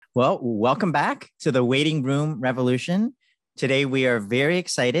Well, welcome back to the Waiting Room Revolution. Today, we are very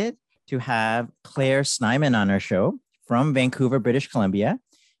excited to have Claire Snyman on our show from Vancouver, British Columbia.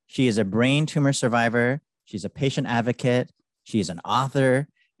 She is a brain tumor survivor. She's a patient advocate. She's an author.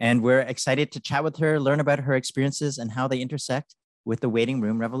 And we're excited to chat with her, learn about her experiences and how they intersect with the Waiting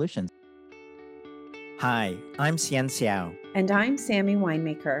Room Revolution. Hi, I'm Xian Xiao. And I'm Sammy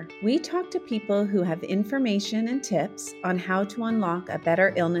Winemaker. We talk to people who have information and tips on how to unlock a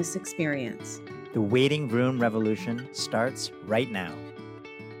better illness experience. The Waiting Room Revolution starts right now.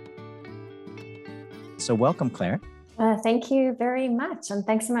 So welcome, Claire. Thank you very much. And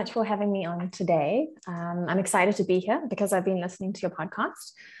thanks so much for having me on today. I'm excited to be here because I've been listening to your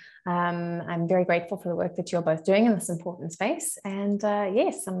podcast. I'm very grateful for the work that you're both doing in this important space. And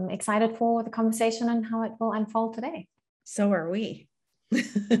yes, I'm excited for the conversation and how it will unfold today. So are we.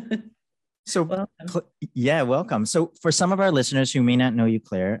 So, welcome. Welcome. So for some of our listeners who may not know you,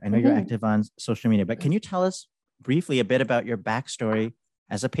 Claire, I know you're active on social media, but can you tell us briefly a bit about your backstory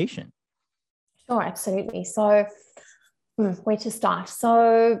as a patient? Sure, absolutely. So where to start?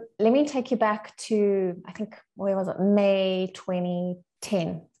 So let me take you back to, I think, where was it? May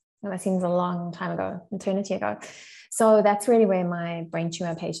 2010. That seems a long time ago, eternity ago. So that's really where my brain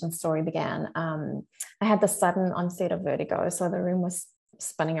tumor patient story began. I had the sudden onset of vertigo. So the room was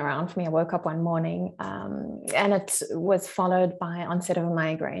spinning around for me. I woke up one morning and it was followed by onset of a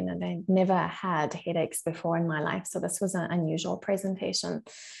migraine. And I never had headaches before in my life. So this was an unusual presentation.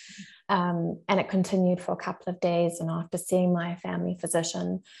 And it continued for a couple of days. And after seeing my family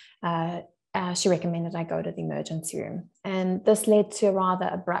physician, she recommended I go to the emergency room. And this led to a rather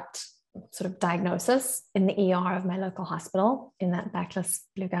abrupt sort of diagnosis in the ER of my local hospital in that backless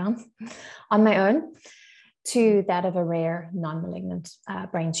blue gown on my own, to that of a rare non-malignant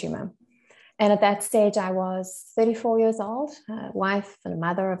brain tumor. And at that stage, I was 34 years old, wife and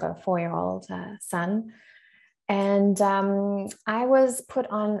mother of a 4-year-old son. And I was put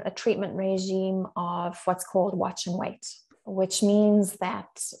on a treatment regime of what's called watch and wait, which means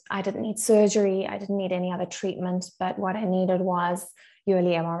that I didn't need surgery. I didn't need any other treatment, but what I needed was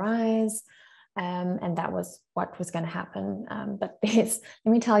yearly MRIs. And that was what was going to happen. But let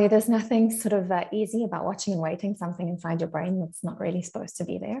me tell you, there's nothing sort of easy about watching and waiting, something inside your brain that's not really supposed to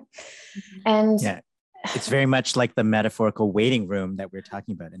be there. And yeah, it's very much like the metaphorical waiting room that we're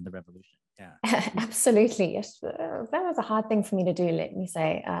talking about in the revolution. Yeah, absolutely. That was a hard thing for me to do, let me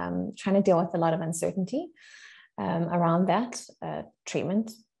say, trying to deal with a lot of uncertainty around that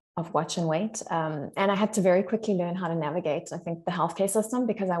treatment of watch and wait. And I had to very quickly learn how to navigate, I think, the healthcare system,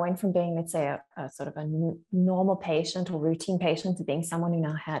 because I went from being, let's say, a sort of a normal patient or routine patient to being someone who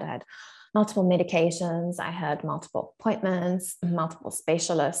now had multiple medications. I had multiple appointments, multiple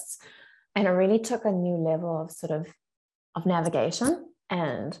specialists, and it really took a new level of navigation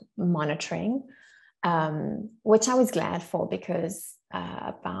and monitoring, which I was glad for, because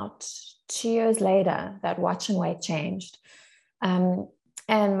about 2 years later, that watch and wait changed.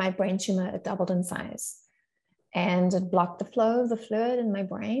 And my brain tumor doubled in size, and it blocked the flow of the fluid in my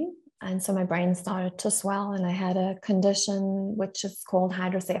brain. And so my brain started to swell, and I had a condition which is called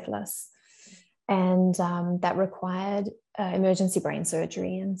hydrocephalus. And that required emergency brain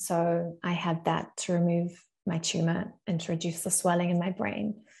surgery. And so I had that to remove my tumor and to reduce the swelling in my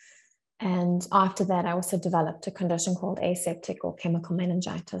brain. And after that, I also developed a condition called aseptic or chemical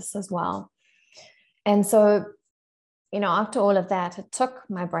meningitis as well. And so, after all of that, it took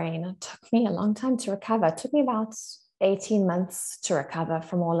my brain, it took me a long time to recover. It took me about 18 months to recover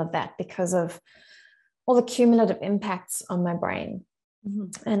from all of that because of all the cumulative impacts on my brain.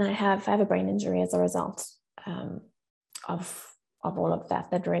 Mm-hmm. And I have a brain injury as a result of all of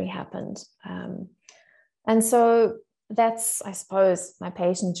that really happened. And so that's, I suppose, my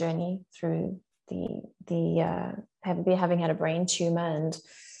patient journey through having had a brain tumor and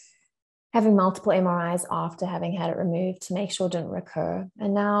having multiple MRIs after having had it removed to make sure it didn't recur.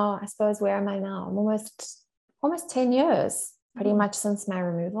 And now, I suppose, where am I now? I'm almost 10 years, pretty much since my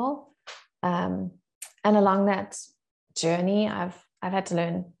removal. And along that journey, I've had to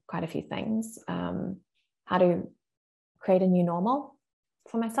learn quite a few things, how to create a new normal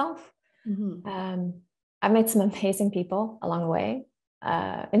for myself. Mm-hmm. I've met some amazing people along the way,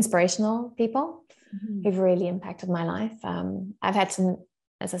 inspirational people who've really impacted my life. I've had to,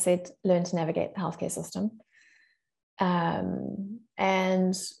 as I said, learn to navigate the healthcare system.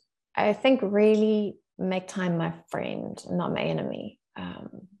 And I think really make time my friend, not my enemy,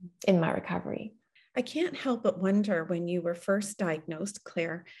 in my recovery. I can't help but wonder, when you were first diagnosed,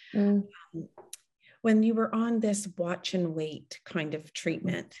 Claire, when you were on this watch and wait kind of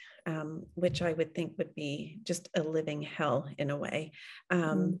treatment, which I would think would be just a living hell in a way.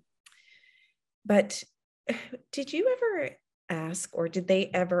 But did you ever ask, or did they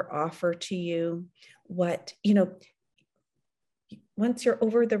ever offer to you what, once you're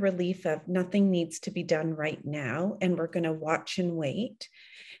over the relief of nothing needs to be done right now and we're going to watch and wait,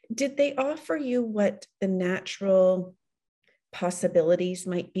 did they offer you what the natural possibilities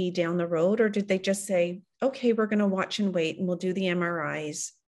might be down the road? Or did they just say, okay, we're going to watch and wait and we'll do the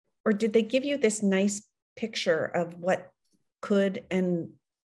MRIs? Or did they give you this nice picture of what could and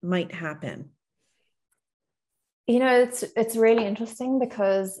might happen? It's really interesting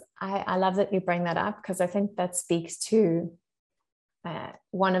because I love that you bring that up, because I think that speaks to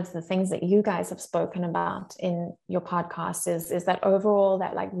one of the things that you guys have spoken about in your podcast is that overall,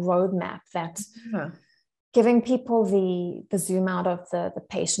 that like roadmap, that giving people the zoom out of the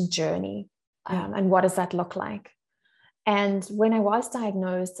patient journey, and what does that look like? And when I was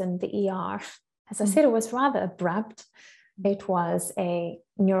diagnosed in the ER, as I said, it was rather abrupt. It was a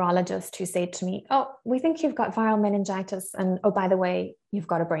neurologist who said to me, oh, we think you've got viral meningitis. And oh, by the way, you've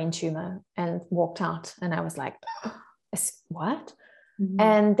got a brain tumor, and walked out. And I was like, what?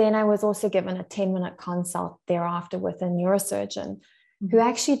 And then I was also given a 10-minute consult thereafter with a neurosurgeon who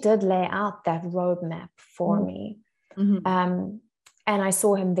actually did lay out that roadmap for me. And I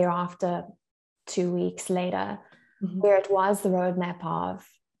saw him thereafter 2 weeks later, where it was the roadmap of,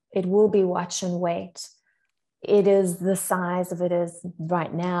 it will be watch and wait. It is the size of it is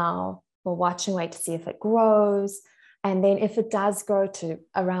right now. We'll watch and wait to see if it grows. And then if it does grow to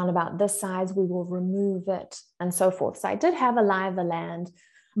around about this size, we will remove it, and so forth. So I did have a lie of the land.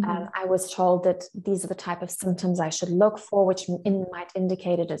 I was told that these are the type of symptoms I should look for, which might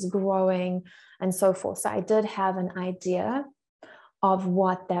indicate it is growing, and so forth. So I did have an idea of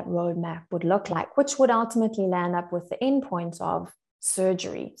what that roadmap would look like, which would ultimately land up with the endpoint of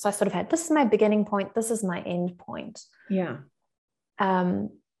surgery. So I sort of had, this is my beginning point, this is my end point. Yeah.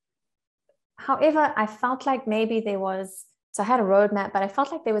 However, I felt like maybe there was, so I had a roadmap, but I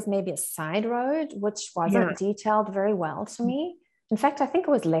felt like there was maybe a side road, which wasn't detailed very well to me. In fact, I think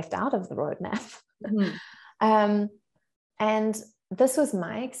it was left out of the roadmap. And this was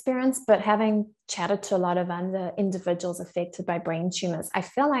my experience, but having chatted to a lot of other individuals affected by brain tumors, I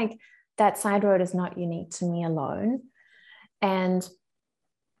feel like that side road is not unique to me alone. And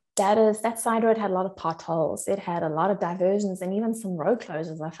that side road had a lot of potholes. It had a lot of diversions and even some road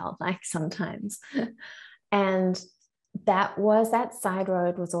closures, I felt like sometimes. And that side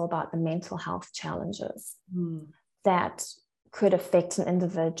road was all about the mental health challenges that could affect an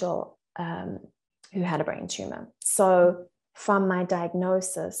individual who had a brain tumor. So from my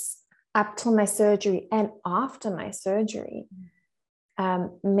diagnosis up till my surgery and after my surgery,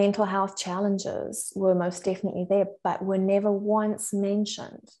 mental health challenges were most definitely there, but were never once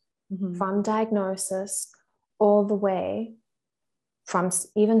mentioned. From diagnosis all the way, from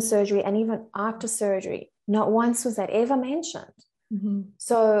even surgery and even after surgery, not once was that ever mentioned.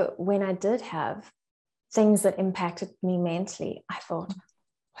 So when I did have things that impacted me mentally, I thought,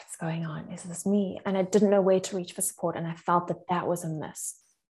 what's going on? Is this me? And I didn't know where to reach for support. And I felt that was a miss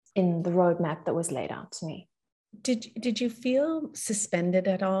in the roadmap that was laid out to me. Did you feel suspended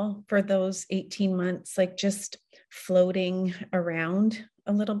at all for those 18 months, like just floating around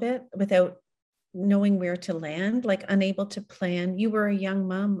a little bit without knowing where to land, like unable to plan? You were a young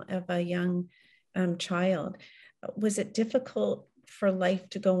mom of a young child. Was it difficult for life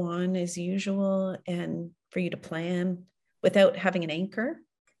to go on as usual and for you to plan without having an anchor?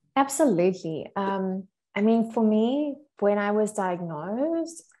 Absolutely. I mean, for me, when I was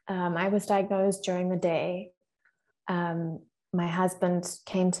diagnosed during the day. My husband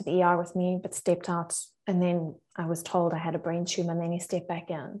came to the ER with me, but stepped out. And then I was told I had a brain tumor, and then he stepped back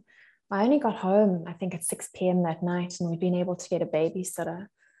in. I only got home, I think, at 6 p.m. that night, and we'd been able to get a babysitter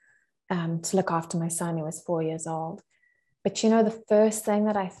to look after my son, who was 4 years old. But the first thing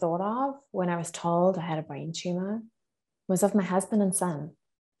that I thought of when I was told I had a brain tumor was of my husband and son.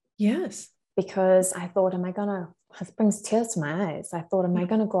 Yes. Because I thought, it brings tears to my eyes. I thought, am I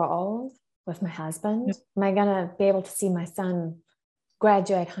going to grow old with my husband? Yep. Am I going to be able to see my son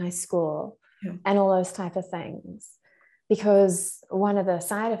graduate high school and all those type of things? Because one of the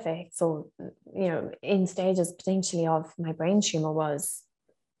side effects, or in stages potentially of my brain tumor, was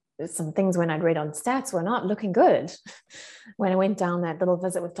some things when I'd read on stats were not looking good when I went down that little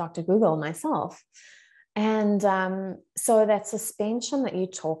visit with Dr. Google myself. And so that suspension that you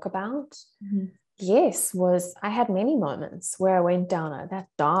talk about, yes, I had many moments where I went down that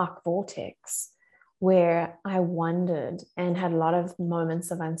dark vortex where I wondered and had a lot of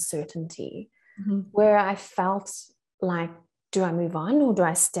moments of uncertainty, where I felt like do I move on or do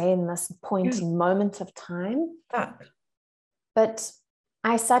I stay in this pointing moment of time? But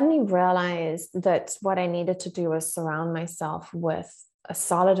I suddenly realized that what I needed to do was surround myself with a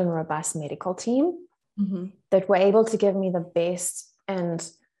solid and robust medical team that were able to give me the best and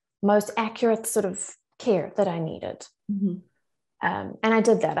most accurate sort of care that I needed. And I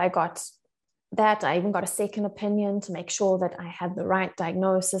did that. I got that. I even got a second opinion to make sure that I had the right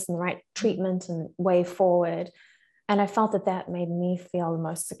diagnosis and the right treatment and way forward. And I felt that that made me feel the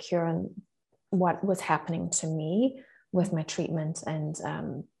most secure in what was happening to me with my treatment and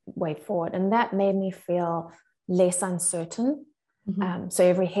way forward. And that made me feel less uncertain. So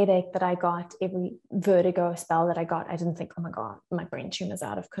every headache that I got, every vertigo spell that I got, I didn't think, oh my God, my brain tumor is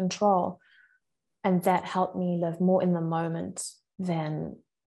out of control. And that helped me live more in the moment than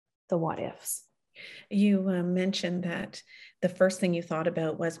the what ifs. You mentioned that the first thing you thought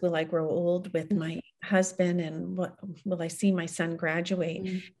about was, will I grow old with my husband, and what will I see my son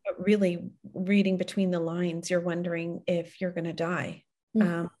graduate? But really, reading between the lines, you're wondering if you're going to die.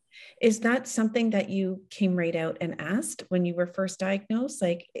 Is that something that you came right out and asked when you were first diagnosed?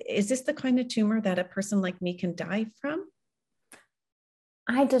 Like, is this the kind of tumor that a person like me can die from?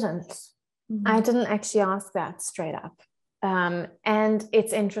 I didn't. I didn't actually ask that straight up. And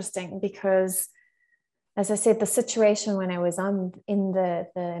it's interesting because, as I said, the situation when I was in the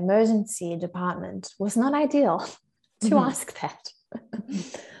emergency department was not ideal to ask that.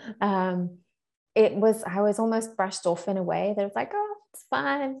 I was almost brushed off in a way that was like, oh, it's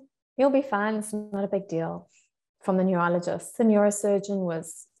fine. You'll be fine. It's not a big deal. From the neurologist. The neurosurgeon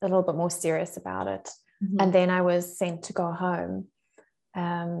was a little bit more serious about it. And then I was sent to go home.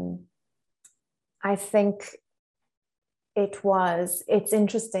 I think it's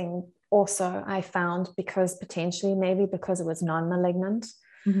interesting also, I found, because potentially maybe because it was non-malignant,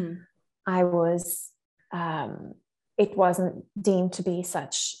 it wasn't deemed to be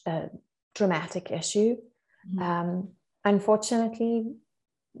such a dramatic issue. Unfortunately,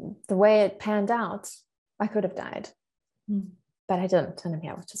 the way it panned out, I could have died, but I didn't, and I'm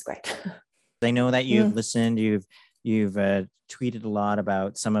here, which is great. I know that you've listened, you've tweeted a lot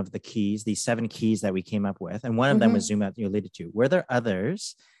about some of the keys, these 7 keys that we came up with, and one of them was zoom out, you alluded to. Were there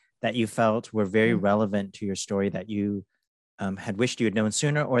others that you felt were very relevant to your story that you had wished you had known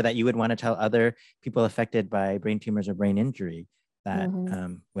sooner, or that you would want to tell other people affected by brain tumors or brain injury that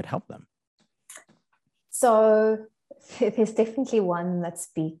would help them? So there's definitely one that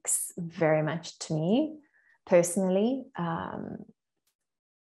speaks very much to me personally,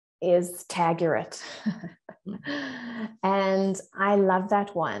 is Taguret. And I love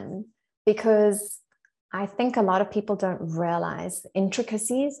that one because I think a lot of people don't realize the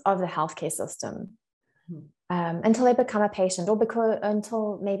intricacies of the healthcare system until they become a patient, or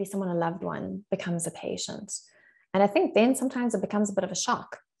until maybe someone, a loved one, becomes a patient. And I think then sometimes it becomes a bit of a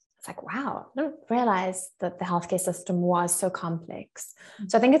shock. It's like, wow, I didn't realize that the healthcare system was so complex.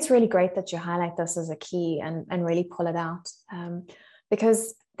 So I think it's really great that you highlight this as a key and really pull it out,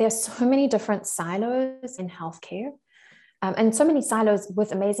 because there's so many different silos in healthcare, and so many silos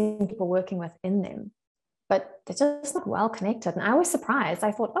with amazing people working within them, but they're just not well connected. And I was surprised.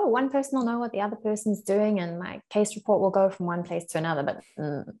 I thought, oh, one person will know what the other person's doing and my case report will go from one place to another, but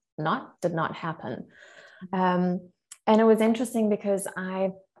did not happen. And it was interesting because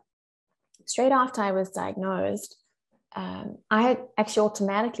straight after I was diagnosed, I actually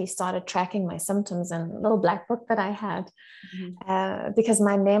automatically started tracking my symptoms in a little black book that I had, because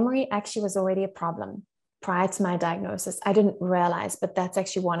my memory actually was already a problem prior to my diagnosis. I didn't realize, but that's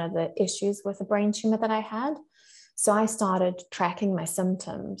actually one of the issues with the brain tumor that I had. So I started tracking my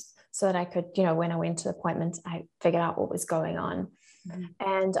symptoms so that I could, when I went to appointments, I figured out what was going on.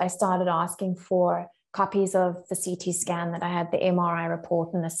 And I started asking for copies of the CT scan that I had, the MRI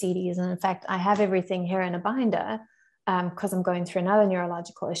report, and the CDs. And in fact, I have everything here in a binder, because I'm going through another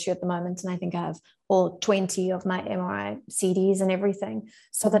neurological issue at the moment. And I think I have all 20 of my MRI CDs and everything,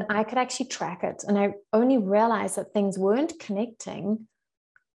 so that I could actually track it. And I only realized that things weren't connecting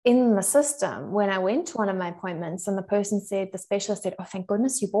in the system when I went to one of my appointments, and the specialist said, oh, thank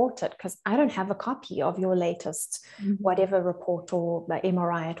goodness you bought it, because I don't have a copy of your latest whatever report or the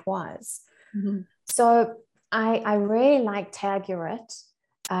MRI it was. So I really like Taguret,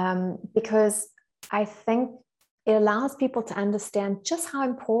 because I think it allows people to understand just how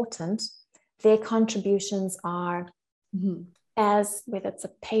important their contributions are, as whether it's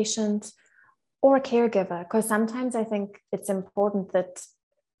a patient or a caregiver. Because sometimes I think it's important that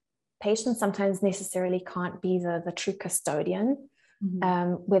patients sometimes necessarily can't be the true custodian,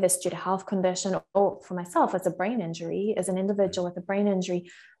 whether it's due to health condition, or for myself as a brain injury, as an individual with a brain injury.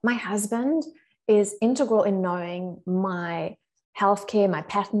 My husband is integral in knowing my healthcare, my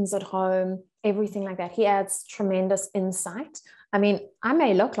patterns at home, everything like that. He adds tremendous insight. I mean, I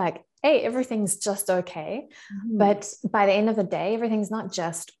may look like, hey, everything's just okay. But by the end of the day, everything's not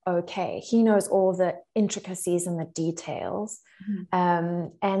just okay. He knows all the intricacies and the details.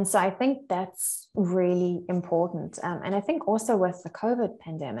 And so I think that's really important. And I think also with the COVID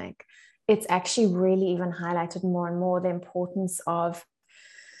pandemic, it's actually really even highlighted more and more the importance of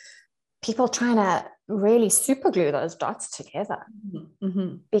people trying to really super glue those dots together,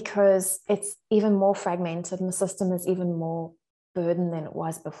 because it's even more fragmented and the system is even more burdened than it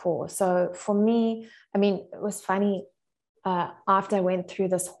was before. So for me, I mean, it was funny, after I went through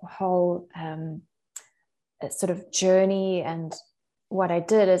this whole sort of journey, and what I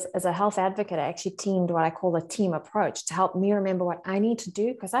did is, as a health advocate, I actually teamed what I call a team approach to help me remember what I need to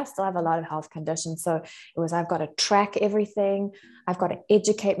do, because I still have a lot of health conditions. So it was, I've got to track everything, I've got to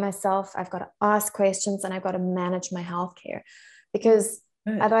educate myself, I've got to ask questions, and I've got to manage my healthcare, because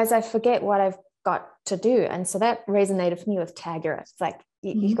otherwise I forget what I've got to do. And so that resonated for me with Tagger. It's like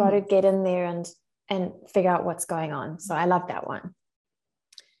you got to get in there and figure out what's going on. So I love that one.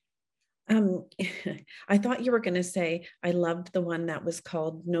 I thought you were going to say, I loved the one that was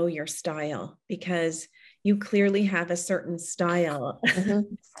called Know Your Style, because you clearly have a certain style. You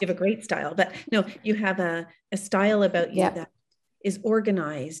have a great style, but no, you have a style about you that is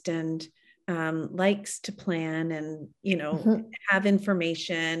organized and likes to plan and, have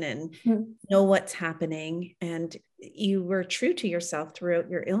information and know what's happening. And you were true to yourself throughout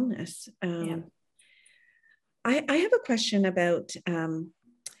your illness. I have a question about,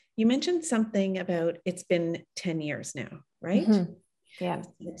 you mentioned something about it's been 10 years now, right? Yeah.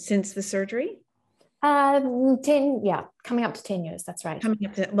 Since the surgery? 10, coming up to 10 years. That's right. Coming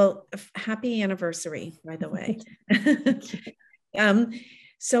up to, well, happy anniversary, by the way.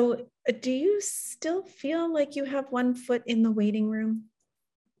 So do you still feel like you have one foot in the waiting room?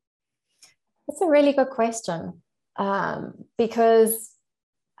 That's a really good question. Because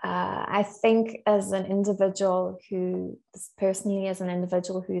I think as an individual who's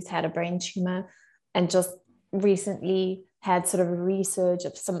had a brain tumor and just recently had sort of a resurge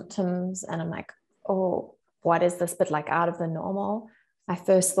of symptoms, and I'm like, oh, what is this? But like out of the normal, my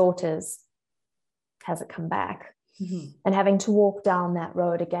first thought is, has it come back? And having to walk down that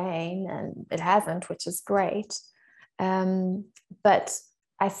road again, and it hasn't, which is great. But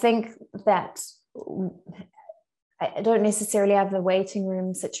I think that I don't necessarily have the waiting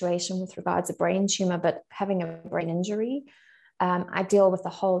room situation with regards to brain tumor, but having a brain injury, I deal with a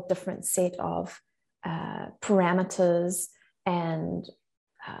whole different set of parameters and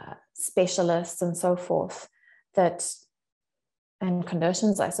specialists and so forth, and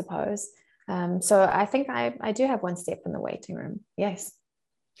conditions, I suppose. So I think I do have one step in the waiting room. Yes.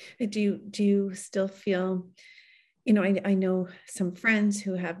 Do you still feel, I know some friends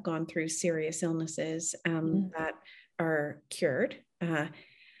who have gone through serious illnesses that are cured,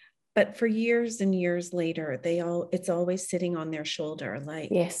 but for years and years later, it's always sitting on their shoulder, like,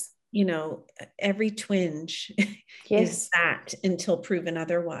 yes, every twinge is that until proven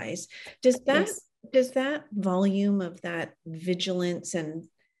otherwise. Does that volume of that vigilance and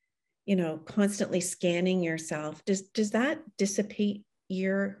constantly scanning yourself, does that dissipate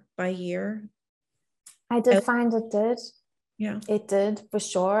year by year? I did find it did. Yeah, it did for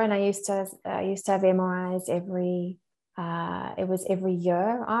sure. And I used to have MRIs every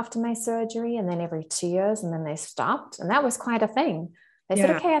year after my surgery, and then every 2 years, and then they stopped, and that was quite a thing. They said,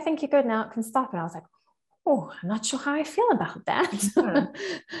 okay, I think you're good now, it can stop. And I was like, oh, I'm not sure how I feel about that.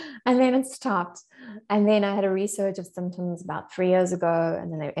 And then it stopped. And then I had a resurge of symptoms about 3 years ago,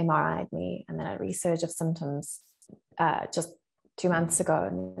 and then they MRI'd me, and then a resurge of symptoms just 2 months ago,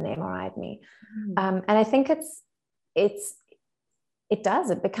 and then they MRI'd me. And I think it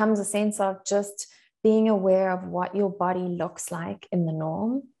becomes a sense of just being aware of what your body looks like in the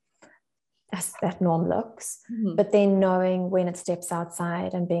norm, as that norm looks, but then knowing when it steps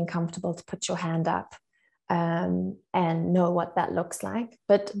outside and being comfortable to put your hand up and know what that looks like.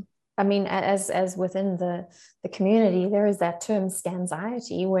 But I mean, as within the community, there is that term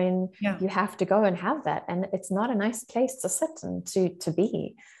scanxiety, when you have to go and have that, and it's not a nice place to sit and to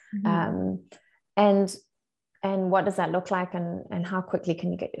be. And what does that look like, and how quickly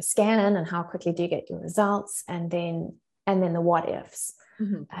can you get your scan in, and how quickly do you get your results, and then the what ifs.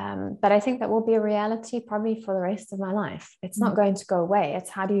 But I think that will be a reality probably for the rest of my life. It's not going to go away.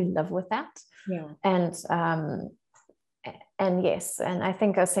 It's how do you live with that? And yes, and I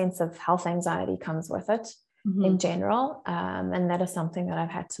think a sense of health anxiety comes with it in general, and that is something that I've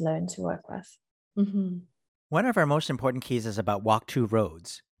had to learn to work with. One of our most important keys is about walk two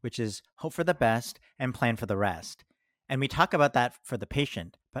roads, which is hope for the best and plan for the rest. And we talk about that for the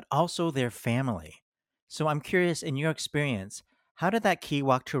patient, but also their family. So I'm curious, in your experience, how did that key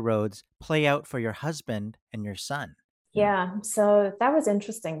walk to Rhodes play out for your husband and your son? Yeah, so that was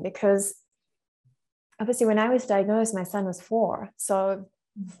interesting because obviously when I was diagnosed, my son was 4. So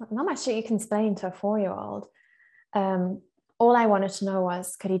not much that you can explain to a 4-year-old. All I wanted to know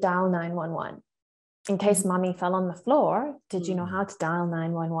was, could he dial 911? In case mommy fell on the floor, did you know how to dial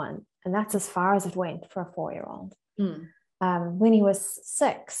 911? And that's as far as it went for a 4-year-old. When he was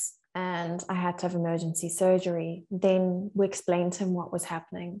 6 and I had to have emergency surgery, then we explained to him what was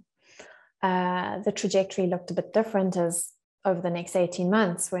happening. The trajectory looked a bit different as over the next 18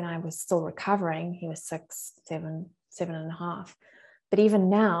 months when I was still recovering. He was 6, 7, 7.5. But even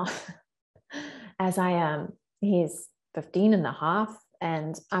now, as I am, he's 15.5,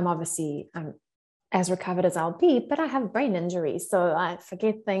 and I'm as recovered as I'll be, but I have brain injuries. So I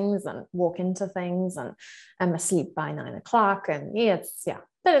forget things and walk into things, and I'm asleep by 9 o'clock. And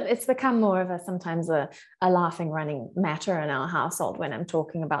but it's become more of sometimes a laughing, running matter in our household when I'm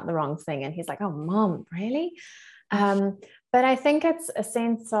talking about the wrong thing. And he's like, "Oh, Mom, really?" But I think it's a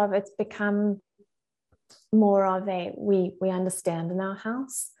sense of, it's become more of we understand in our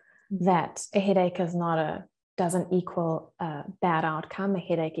house that a headache doesn't equal a bad outcome. A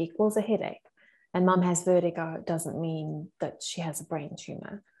headache equals a headache. And Mom has vertigo doesn't mean that she has a brain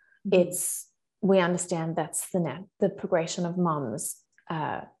tumor. We understand that's the progression of Mom's.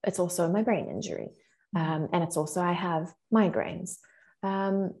 It's also my brain injury. And it's also, I have migraines.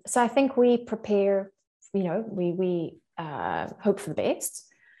 So I think we prepare, we hope for the best.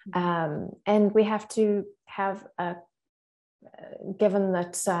 And we have to have, given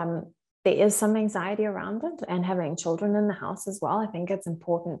that there is some anxiety around it, and having children in the house as well, I think it's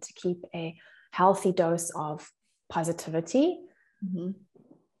important to keep a healthy dose of positivity.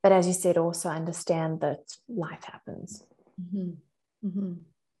 But as you said, also understand that life happens.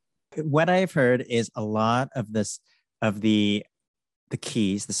 What I've heard is a lot of the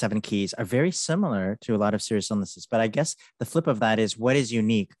keys, the 7 keys, are very similar to a lot of serious illnesses. But I guess the flip of that is, what is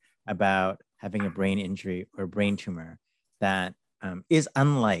unique about having a brain injury or brain tumor that is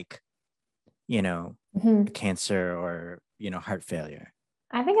unlike, cancer or, heart failure?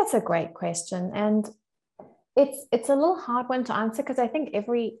 I think it's a great question. And it's a little hard one to answer, because I think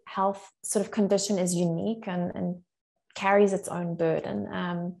every health sort of condition is unique and carries its own burden.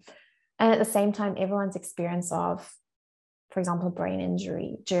 And at the same time, everyone's experience of, for example, a brain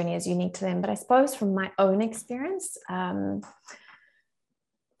injury journey is unique to them. But I suppose from my own experience, for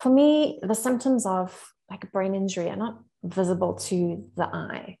me, the symptoms of like a brain injury are not visible to the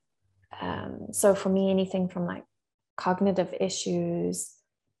eye. So for me, anything from like cognitive issues,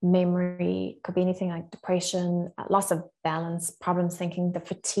 memory, could be anything like depression, loss of balance, problems thinking, the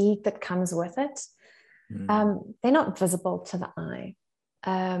fatigue that comes with it, they're not visible to the eye.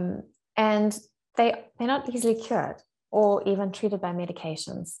 And they're not easily cured or even treated by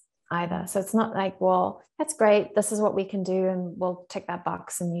medications either. So it's not like, well, that's great, this is what we can do, and we'll tick that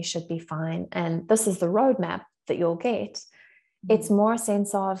box and you should be fine, and this is the roadmap that you'll get. It's more a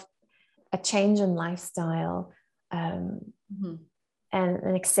sense of a change in lifestyle, and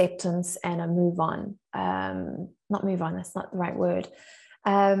an acceptance and a move on. Not move on, that's not the right word.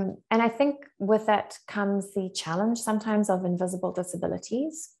 And I think with that comes the challenge sometimes of invisible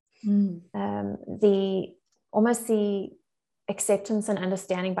disabilities. The acceptance and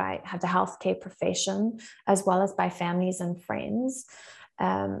understanding by the healthcare profession, as well as by families and friends.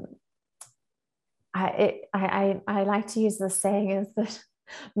 I like to use the saying is that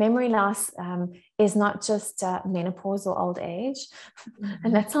memory loss is not just menopause or old age.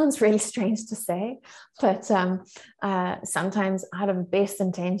 And that sounds really strange to say, but sometimes out of best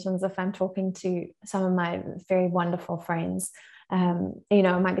intentions, if I'm talking to some of my very wonderful friends, I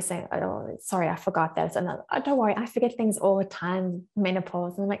might be saying, "Oh, sorry, I forgot that." And oh, don't worry, I forget things all the time,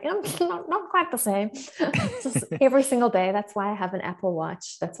 menopause. And I'm like, not quite the same. Just every single day. That's why I have an Apple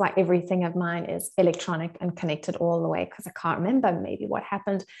Watch. That's why everything of mine is electronic and connected all the way, because I can't remember maybe what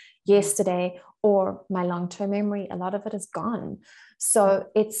happened yesterday, or my long-term memory, a lot of it is gone. So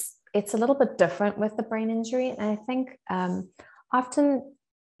it's a little bit different with the brain injury. And I think often,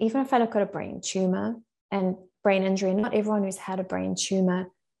 even if I look at a brain tumor and brain injury, not everyone who's had a brain tumor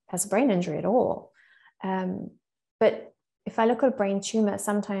has a brain injury at all. But if I look at a brain tumor,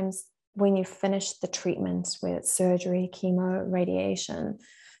 sometimes when you finish the treatment, whether it's surgery, chemo, radiation,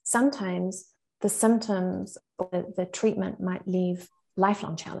 sometimes the symptoms or the treatment might leave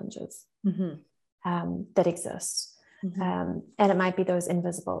lifelong challenges that exist. And it might be those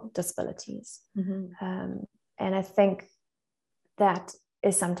invisible disabilities. And I think that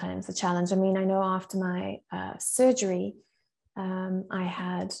is sometimes a challenge. I mean, I know after my surgery, I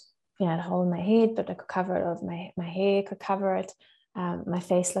had, a hole in my head, but I could cover it with my hair could cover it. My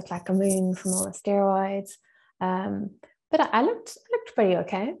face looked like a moon from all the steroids. But I looked pretty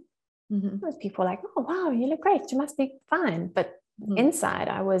okay. Mm-hmm. People were like, oh wow, you look great, you must be fine. But inside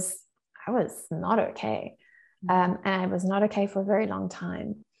I was not okay. And I was not okay for a very long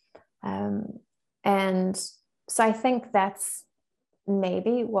time. And so I think that's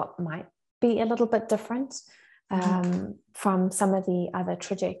maybe what might be a little bit different from some of the other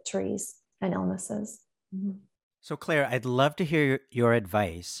trajectories and illnesses. So Claire, I'd love to hear your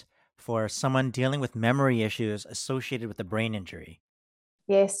advice for someone dealing with memory issues associated with a brain injury.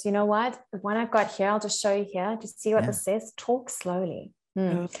 Yes, you know what? The one I've got here, I'll just show you here. Just see what this says. Talk slowly.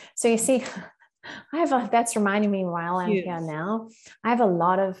 So you see, that's reminding me while I'm here now. I have a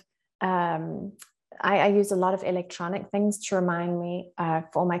lot of, I use a lot of electronic things to remind me for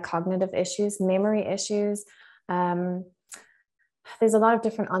all my cognitive issues, memory issues. There's a lot of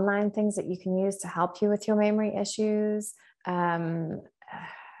different online things that you can use to help you with your memory issues. I'm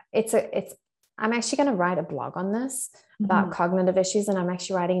actually going to write a blog on this about cognitive issues, and I'm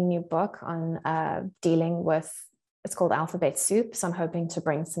actually writing a new book on dealing with, it's called Alphabet Soup. So I'm hoping to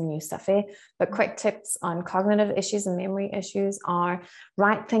bring some new stuff here. But quick tips on cognitive issues and memory issues are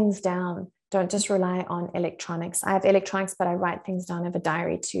write things down. Don't just rely on electronics. I have electronics, but I write things down. I have a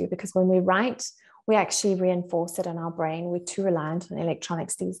diary too, because when we write, we actually reinforce it in our brain. We're too reliant on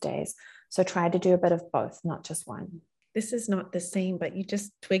electronics these days. So try to do a bit of both, not just one. This is not the same, but you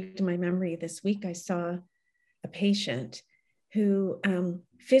just twigged my memory. This week I saw a patient who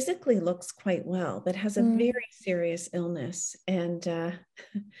physically looks quite well, but has a very serious illness. And a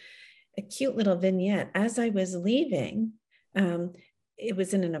cute little vignette. As I was leaving, it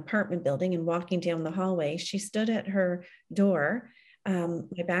was in an apartment building, and walking down the hallway, she stood at her door.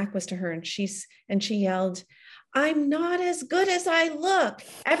 My back was to her, and she yelled, "I'm not as good as I look.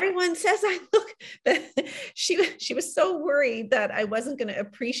 Everyone says I look." She was so worried that I wasn't going to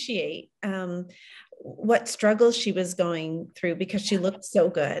appreciate what struggles she was going through because she looked so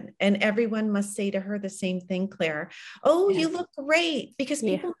good. And everyone must say to her the same thing, Claire. Oh, you look great, because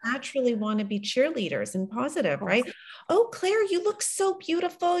people naturally want to be cheerleaders and positive, right? Oh, Claire, you look so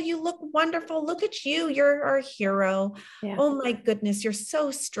beautiful. You look wonderful. Look at you. You're our hero. Yeah. Oh my goodness, you're so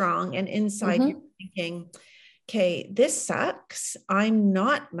strong. And inside you're thinking, okay, this sucks. I'm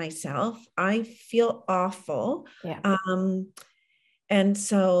not myself. I feel awful. Yeah. And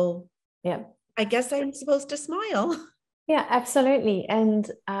so yeah, I guess I'm supposed to smile. Yeah, absolutely. And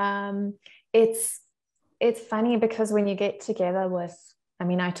it's funny because when you get together with, I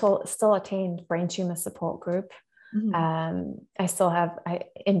mean, I still attend brain tumor support group. I still have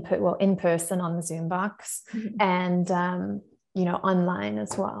in person on the Zoom box and online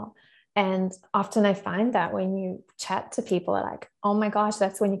as well. And often I find that when you chat to people, are like, oh my gosh,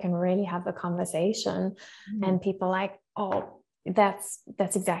 that's when you can really have the conversation. And people are like, oh, that's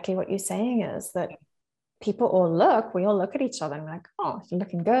exactly what you're saying, is that we all look at each other and we're like, oh, you're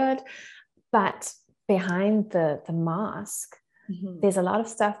looking good. But behind the mask, there's a lot of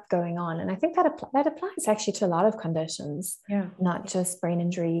stuff going on. And I think that applies actually to a lot of conditions, not just brain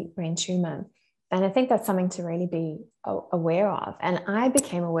injury, brain tumor. And I think that's something to really be aware of. And I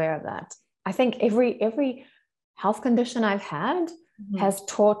became aware of that. I think every health condition I've had has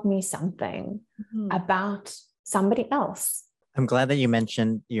taught me something about somebody else. I'm glad that you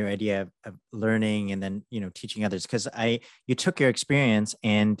mentioned your idea of learning and then, teaching others, because you took your experience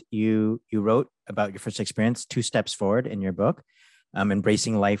and you wrote about your first experience, 2 steps forward in your book,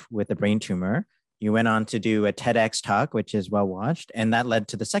 Embracing Life with a Brain Tumor. You went on to do a TEDx talk, which is well watched. And that led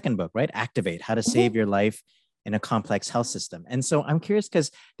to the second book, right? Activate, How to Save Your Life in a Complex Health System. And so I'm curious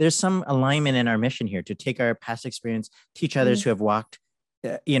because there's some alignment in our mission here to take our past experience, teach others who have walked,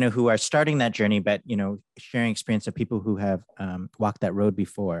 who are starting that journey, but, sharing experience of people who have walked that road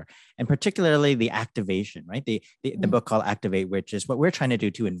before, and particularly the activation, right? The book called Activate, which is what we're trying to do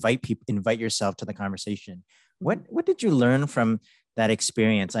to invite yourself to the conversation. What did you learn from that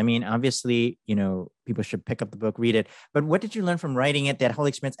experience? I mean, obviously, people should pick up the book, read it, but what did you learn from writing it, that whole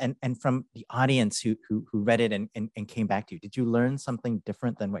experience, and from the audience who read it and came back to you? Did you learn something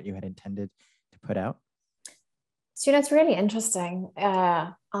different than what you had intended to put out? So that's really interesting.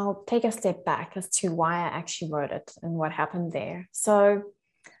 I'll take a step back as to why I actually wrote it and what happened there. So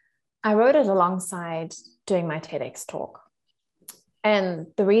I wrote it alongside doing my TEDx talk. And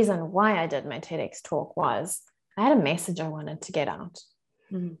the reason why I did my TEDx talk was I had a message I wanted to get out.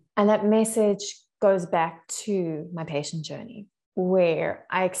 And that message goes back to my patient journey, where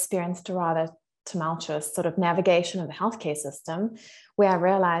I experienced a rather tumultuous sort of navigation of the healthcare system, where I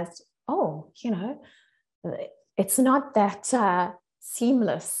realized, oh, it's not that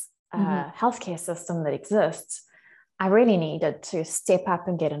seamless healthcare system that exists. I really needed to step up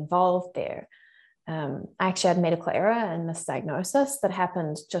and get involved there. I actually had medical error and misdiagnosis that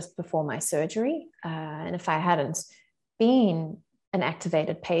happened just before my surgery. And if I hadn't been an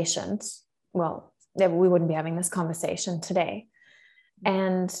activated patient, well, we wouldn't be having this conversation today.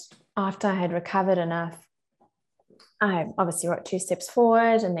 And after I had recovered enough, I obviously wrote 2 steps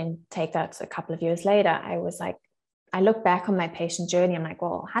forward, and then take that a couple of years later, I was like, I look back on my patient journey. I'm like,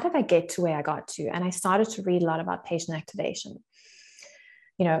 well, how did I get to where I got to? And I started to read a lot about patient activation,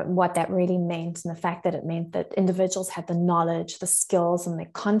 what that really meant, and the fact that it meant that individuals had the knowledge, the skills, and the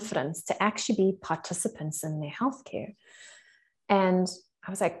confidence to actually be participants in their healthcare. And I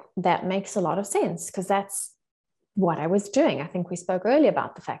was like, that makes a lot of sense, because that's what I was doing. I think we spoke earlier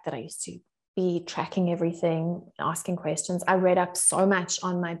about the fact that I used to be tracking everything, asking questions. I read up so much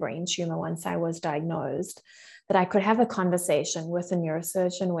on my brain tumor once I was diagnosed that I could have a conversation with a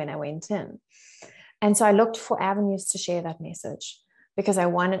neurosurgeon when I went in. And so I looked for avenues to share that message, because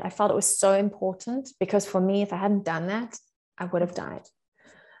I felt it was so important, because for me, if I hadn't done that, I would have died.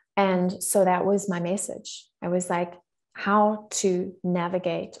 And so that was my message. I was like, how to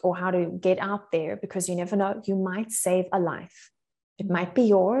navigate or how to get out there, because you never know, you might save a life. It might be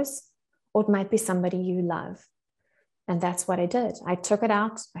yours, or it might be somebody you love. And that's what I did. I took it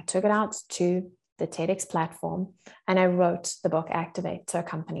out to the TEDx platform, and I wrote the book Activate to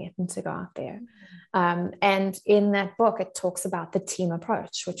accompany it and to go out there. And in that book, it talks about the team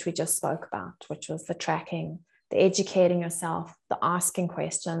approach, which we just spoke about, which was the tracking, the educating yourself, the asking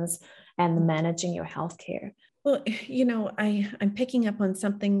questions, and the managing your healthcare. Well, I'm picking up on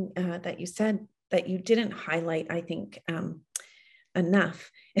something that you said that you didn't highlight, I think, enough,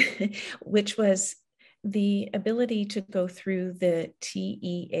 which was the ability to go through the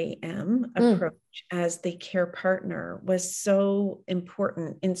TEAM approach as the care partner was so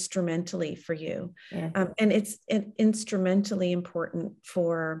important instrumentally for you. Yeah. And it's instrumentally important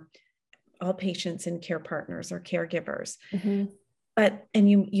for all patients and care partners or caregivers. Mm-hmm. And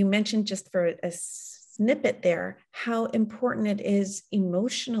you mentioned, just for a snippet there, how important it is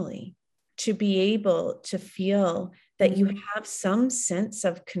emotionally to be able to feel that you have some sense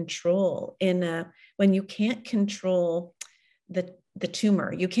of control when you can't control the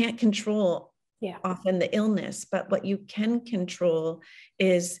tumor, you can't control often the illness, but what you can control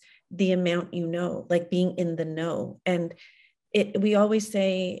is the amount, like being in the know. And we always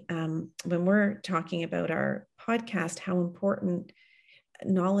say, when we're talking about our podcast, how important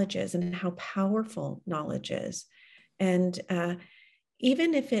knowledge is and how powerful knowledge is. And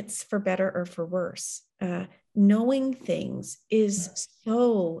even if it's for better or for worse, knowing things is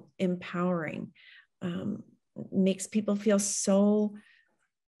so empowering, makes people feel so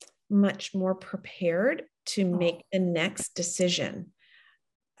much more prepared to make the next decision.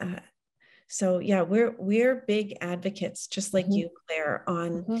 So yeah, we're big advocates, just like you, Claire,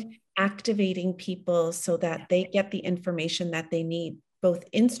 on activating people so that they get the information that they need, both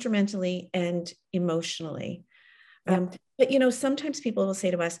instrumentally and emotionally. But sometimes people will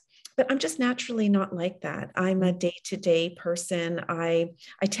say to us, but I'm just naturally not like that. I'm a day-to-day person. I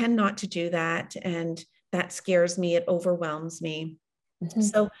tend not to do that. And that scares me. It overwhelms me.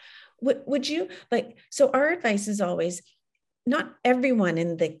 So would you so our advice is always, not everyone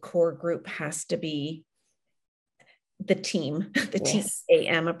in the core group has to be the team,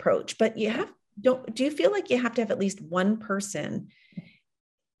 TEAM approach, but do you feel like you have to have at least one person,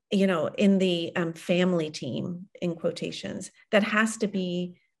 in the family team, in quotations, that has to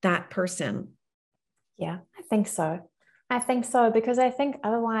be that person? Yeah, I think so. Because I think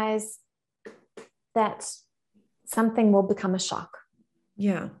otherwise that something will become a shock.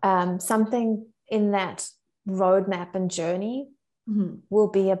 Yeah. Something in that roadmap and journey will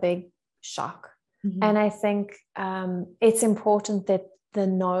be a big shock. And I think it's important that the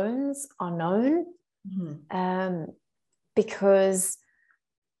knowns are known, because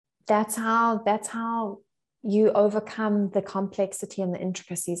that's how you overcome the complexity and the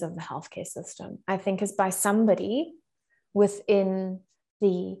intricacies of the healthcare system. I think is by somebody within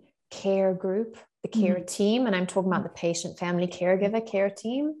the care group, the care team, and I'm talking about the patient, family, caregiver care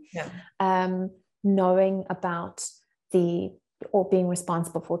team, knowing about or being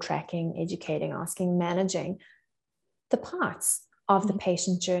responsible for tracking, educating, asking, managing the parts of the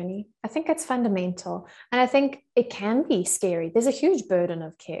patient journey. I think it's fundamental. And I think it can be scary. There's a huge burden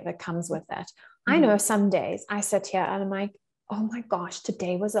of care that comes with that. I know some days I sit here and I'm like, oh my gosh,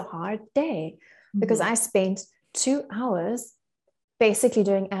 today was a hard day, because I spent 2 hours basically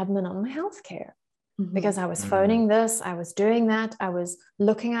doing admin on my healthcare. because I was phoning this, I was doing that, I was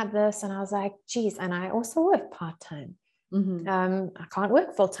looking at this, and I was like, geez, and I also work part-time. I can't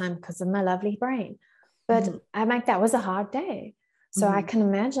work full-time because of my lovely brain. But I'm like, that was a hard day. So I can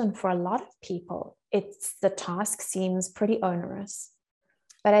imagine for a lot of people, the task seems pretty onerous.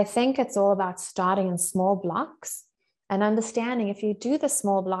 But I think it's all about starting in small blocks and understanding if you do the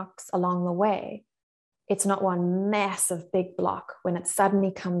small blocks along the way, it's not one massive big block when it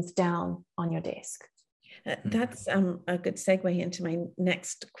suddenly comes down on your desk. That's a good segue into my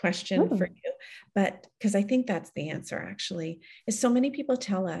next question for you. But because I think that's the answer, actually, is so many people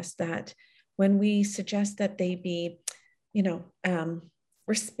tell us that when we suggest that they be,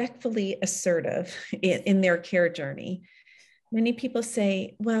 respectfully assertive in their care journey, many people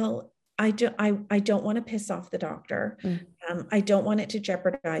say, well, I don't want to piss off the doctor. I don't want it to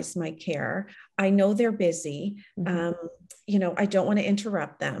jeopardize my care. I know they're busy. I don't want to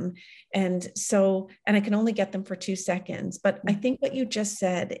interrupt them. And I can only get them for 2 seconds. But I think what you just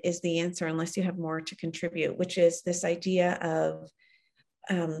said is the answer, unless you have more to contribute, which is this idea of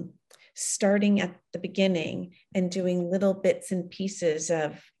starting at the beginning and doing little bits and pieces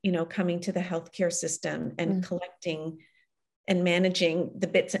of, coming to the healthcare system and collecting and managing the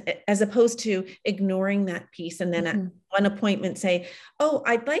bits, as opposed to ignoring that piece. And then at one appointment say, oh,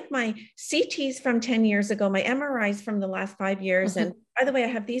 I'd like my CTs from 10 years ago, my MRIs from the last 5 years. And by the way, I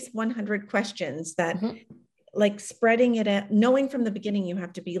have these 100 questions that like spreading it out, knowing from the beginning, you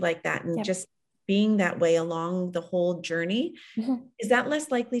have to be like that and just being that way along the whole journey. Is that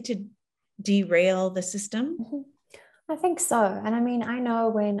less likely to derail the system? I think so. And I mean, I know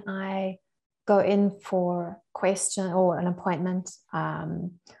when I go in for question or an appointment.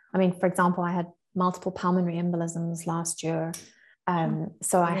 For example, I had multiple pulmonary embolisms last year.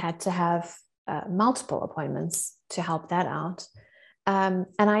 So I had to have multiple appointments to help that out. And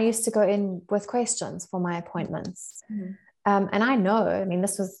I used to go in with questions for my appointments. And I know,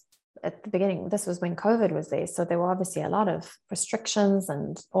 this was at the beginning, this was when COVID was there. So there were obviously a lot of restrictions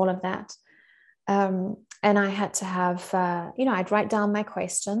and all of that. And I had to have, I'd write down my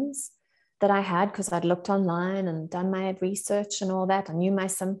questions that I had because I'd looked online and done my research and all that. I knew my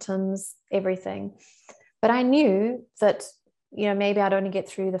symptoms, everything. But I knew that, maybe I'd only get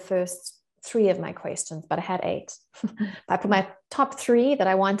through the first 3 of my questions, but I had 8. I put my top 3 that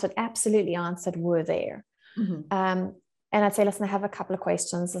I wanted absolutely answered were there. And I'd say, listen, I have a couple of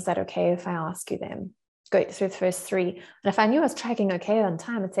questions. Is that okay if I ask you them? Go through the first 3. And if I knew I was tracking okay on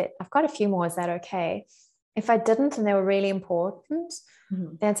time, I'd say, I've got a few more. Is that okay? If I didn't and they were really important,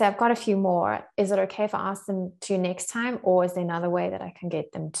 then I'd say, I've got a few more. Is it okay if I ask them to you next time? Or is there another way that I can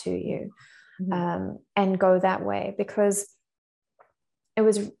get them to you? And go that way, because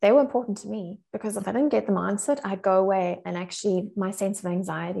they were important to me, because if I didn't get them answered, I'd go away and actually my sense of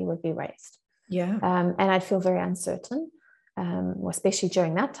anxiety would be raised. And I'd feel very uncertain, especially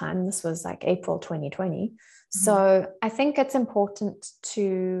during that time. This was like April 2020. So I think it's important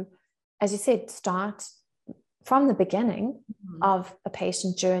to, as you said, start from the beginning of a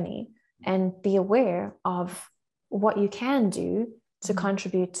patient journey and be aware of what you can do to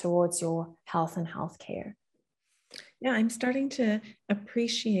contribute towards your health and healthcare. Yeah, I'm starting to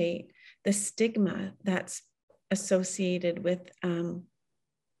appreciate the stigma that's associated with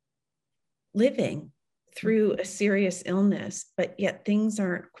living through a serious illness, but yet things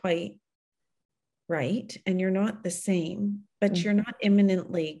aren't quite right and you're not the same, but you're not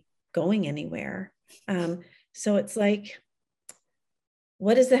imminently going anywhere. So it's like,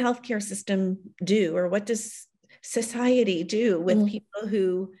 what does the healthcare system do, or what does society do with people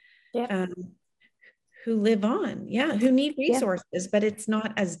who live on, who need resources, but it's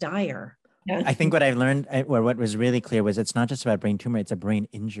not as dire? I think what I've learned, or what was really clear, was it's not just about brain tumor, it's a brain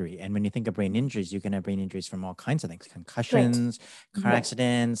injury. And when you think of brain injuries, you can have brain injuries from all kinds of things, concussions, car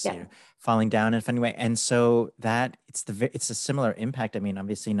accidents, falling down in a funny way. And so that it's a similar impact. I mean,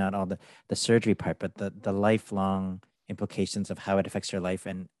 obviously not all the surgery part, but the lifelong implications of how it affects your life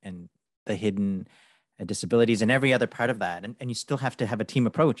and the hidden disabilities and every other part of that. And you still have to have a team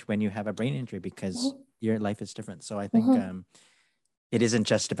approach when you have a brain injury, because your life is different. So I think it isn't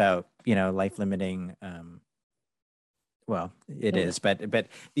just about, life limiting, well, it is, but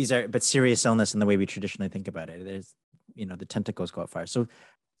serious illness in the way we traditionally think about it. There's, the tentacles go out far. So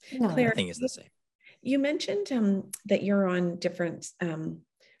Claire, nothing is the same. You mentioned that you're on different,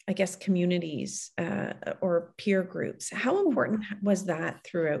 I guess, communities or peer groups. How important was that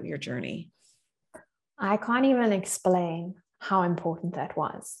throughout your journey? I can't even explain how important that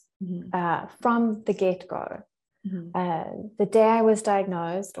was from the get-go. The day I was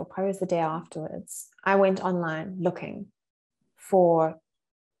diagnosed, or probably the day afterwards, I went online looking for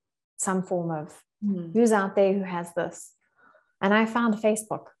some form of Who's out there who has this? And I found a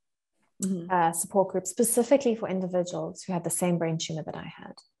Facebook support group specifically for individuals who had the same brain tumor that I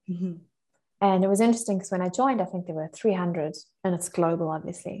had. And it was interesting because when I joined, I think there were 300, and it's global,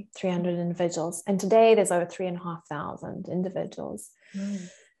 obviously, 300 individuals. And today there's over 3,500 individuals.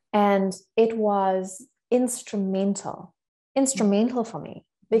 And it was instrumental for me,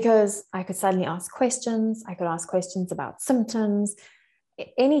 because I could suddenly ask questions. I could ask questions about symptoms,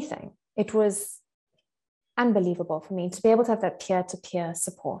 anything. It was unbelievable for me to be able to have that peer-to-peer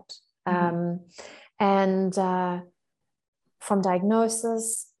support. And from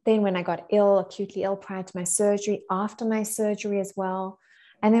diagnosis, then when I got ill, acutely ill prior to my surgery, after my surgery as well,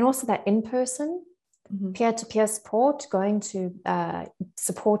 and then also that in-person peer-to-peer support, going to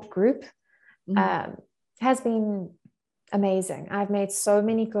support group has been amazing. I've made so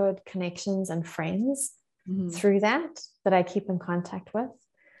many good connections and friends through that I keep in contact with.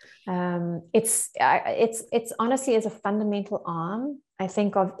 It's honestly is a fundamental arm, I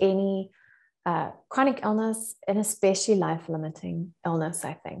think, of any chronic illness, and especially life-limiting illness,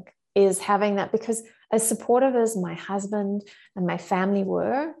 I think, is having that, because as supportive as my husband and my family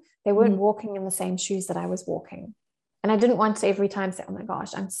were, they weren't walking in the same shoes that I was walking. And I didn't want to every time say, oh my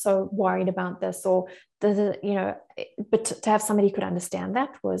gosh, I'm so worried about this, or but to have somebody who could understand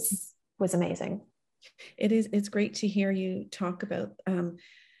that was amazing. It's great to hear you talk about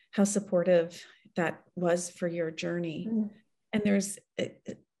how supportive that was for your journey. And there's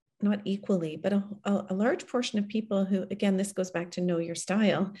not equally, but a large portion of people who, again, this goes back to know your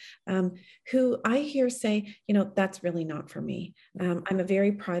style, who I hear say, that's really not for me. I'm a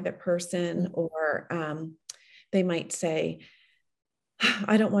very private person, or they might say,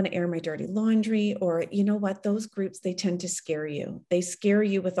 I don't want to air my dirty laundry, or you know what, those groups, they tend to scare you. They scare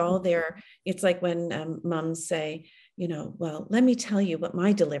you with all it's like when moms say, well, let me tell you what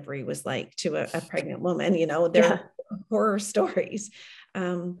my delivery was like to a pregnant woman, they're horror stories.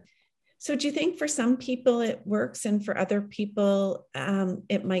 So do you think for some people it works, and for other people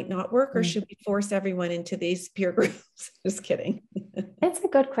it might not work, or should we force everyone into these peer groups? Just kidding. It's a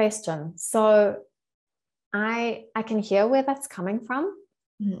good question. So I can hear where that's coming from.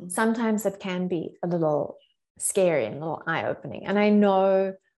 Sometimes it can be a little scary and a little eye-opening. And I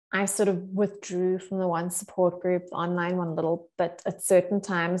know I sort of withdrew from the one support group, online one, a little bit at certain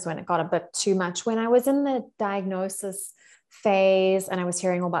times when it got a bit too much. When I was in the diagnosis phase and I was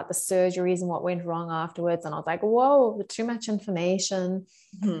hearing all about the surgeries and what went wrong afterwards, and I was like, whoa, too much information.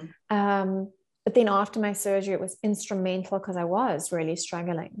 But then after my surgery, it was instrumental because I was really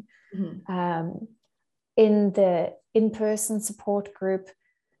struggling. In the in-person support group,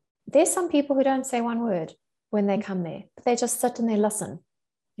 there's some people who don't say one word when they come there, but they just sit and they listen.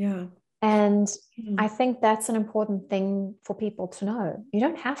 And I think that's an important thing for people to know. You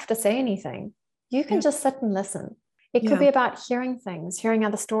don't have to say anything. You can just sit and listen. It could be about hearing things, hearing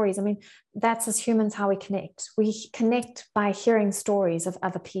other stories. I mean, that's, as humans, how we connect. We connect by hearing stories of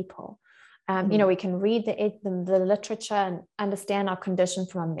other people. We can read the literature and understand our condition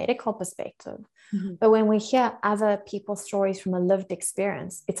from a medical perspective. But when we hear other people's stories from a lived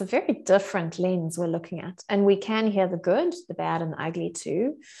experience, it's a very different lens we're looking at. And we can hear the good, the bad, and the ugly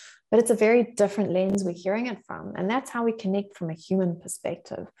too. But it's a very different lens we're hearing it from. And that's how we connect from a human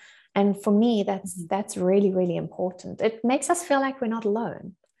perspective. And for me, that's really, really important. It makes us feel like we're not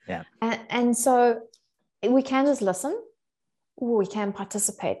alone. And so we can just listen, or we can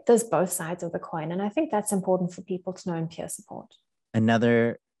participate. There's both sides of the coin. And I think that's important for people to know in peer support.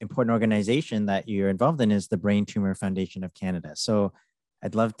 Another important organization that you're involved in is the Brain Tumor Foundation of Canada. So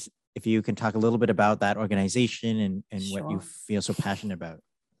I'd love if you can talk a little bit about that organization and what you feel so passionate about.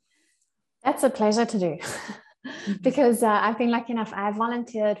 That's a pleasure to do. Because I've been lucky enough, I've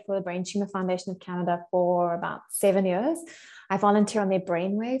volunteered for the Brain Tumor Foundation of Canada for about 7 years. I volunteer on their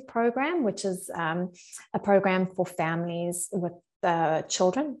Brainwave program, which is a program for families with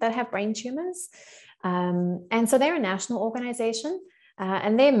children that have brain tumors. And so they're a national organization,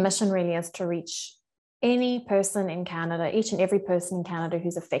 and their mission really is to reach any person in Canada, each and every person in Canada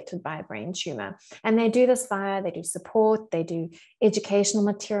who's affected by a brain tumor. And they do this they do support, they do educational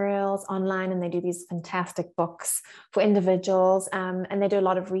materials online, and they do these fantastic books for individuals. And they do a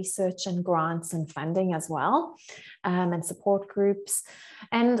lot of research and grants and funding as well, and support groups.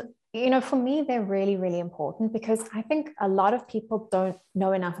 And, for me, they're really, really important because I think a lot of people don't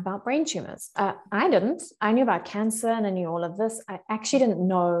know enough about brain tumors. I didn't. I knew about cancer and I knew all of this. I actually didn't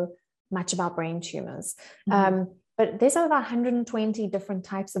know much about brain tumors. But there's over 120 different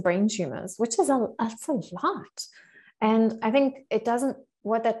types of brain tumors, which is that's a lot. And I think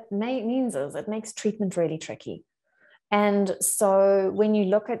what that means is it makes treatment really tricky. And so when you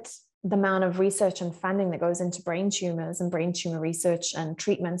look at the amount of research and funding that goes into brain tumors and brain tumor research and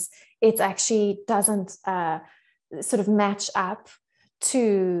treatments, it actually doesn't sort of match up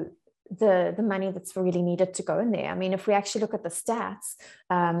to the money that's really needed to go in there. I mean, if we actually look at the stats,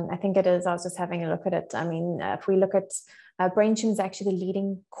 I think it is, I was just having a look at it. I mean, if we look at brain tumors, actually the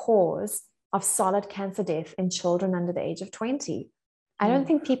leading cause of solid cancer death in children under the age of 20. I don't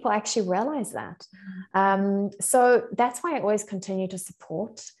think people actually realize that. So that's why I always continue to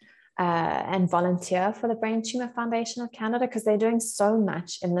support and volunteer for the Brain Tumor Foundation of Canada, because they're doing so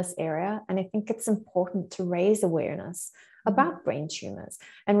much in this area. And I think it's important to raise awareness about brain tumors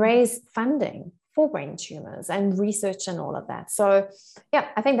and raise funding for brain tumors and research and all of that. So yeah,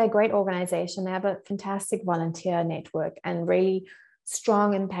 I think they're a great organization. They have a fantastic volunteer network and really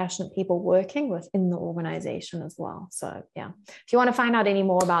strong and passionate people working within the organization as well. So yeah, if you want to find out any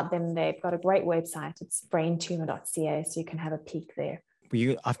more about them, they've got a great website. It's braintumor.ca, so you can have a peek there.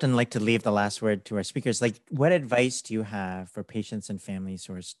 We often like to leave the last word to our speakers. Like, what advice do you have for patients and families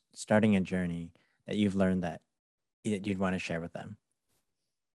who are starting a journey that you've learned that you'd want to share with them?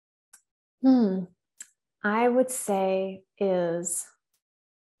 I would say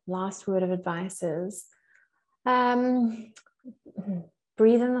last word of advice is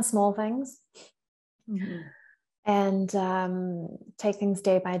breathe in the small things and take things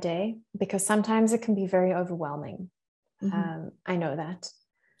day by day, because sometimes it can be very overwhelming. I know that.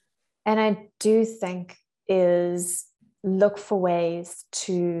 And I do think is look for ways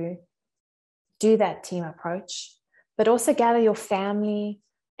to do that team approach, but also gather your family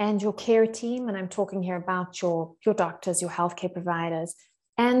and your care team. And I'm talking here about your doctors, your healthcare providers,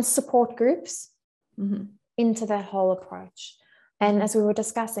 and support groups into that whole approach. And as we were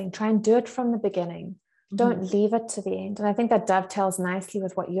discussing, try and do it from the beginning. Don't leave it to the end. And I think that dovetails nicely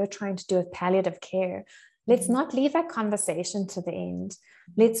with what you're trying to do with palliative care. Let's not leave that conversation to the end.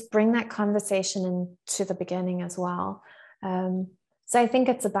 Let's bring that conversation into the beginning as well. So I think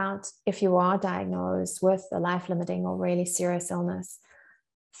it's about, if you are diagnosed with a life-limiting or really serious illness,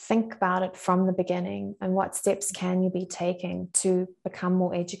 think about it from the beginning and what steps can you be taking to become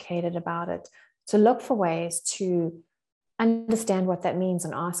more educated about it, to look for ways to understand what that means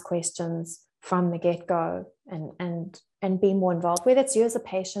and ask questions from the get-go and be more involved, whether it's you as a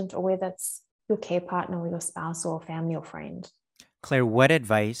patient or whether it's your care partner or your spouse or family or friend. Claire, what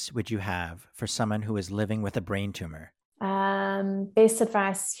advice would you have for someone who is living with a brain tumor? Best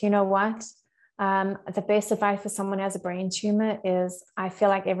advice, you know what? The best advice for someone who has a brain tumor is, I feel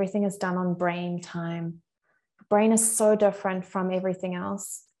like everything is done on brain time. Brain is so different from everything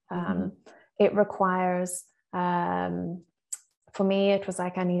else. It requires, for me, it was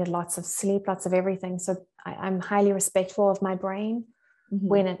like I needed lots of sleep, lots of everything. So I'm highly respectful of my brain.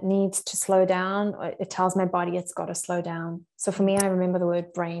 When it needs to slow down, it tells my body it's got to slow down. So for me, I remember the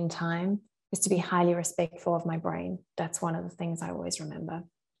word brain time is to be highly respectful of my brain. That's one of the things I always remember.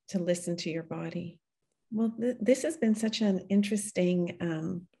 To listen to your body. Well, this has been such an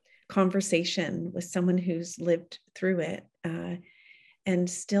interesting conversation with someone who's lived through it and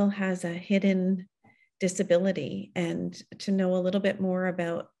still has a hidden disability, and to know a little bit more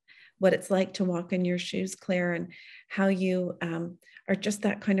about what it's like to walk in your shoes, Claire, and how you are just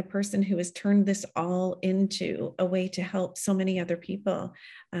that kind of person who has turned this all into a way to help so many other people.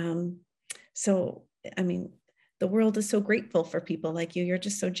 So, I mean, the world is so grateful for people like you. You're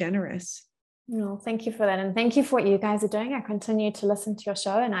just so generous. No, thank you for that. And thank you for what you guys are doing. I continue to listen to your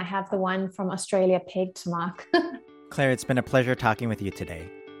show, and I have the one from Australia pegged to mark. Claire, it's been a pleasure talking with you today.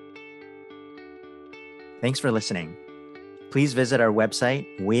 Thanks for listening. Please visit our website,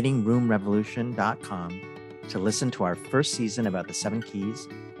 waitingroomrevolution.com, to listen to our first season about the 7 Keys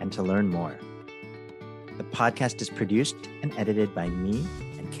and to learn more. The podcast is produced and edited by me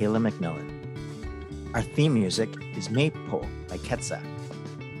and Kayla McMillan. Our theme music is Maypole by Ketsa.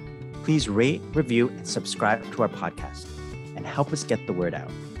 Please rate, review, and subscribe to our podcast and help us get the word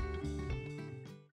out.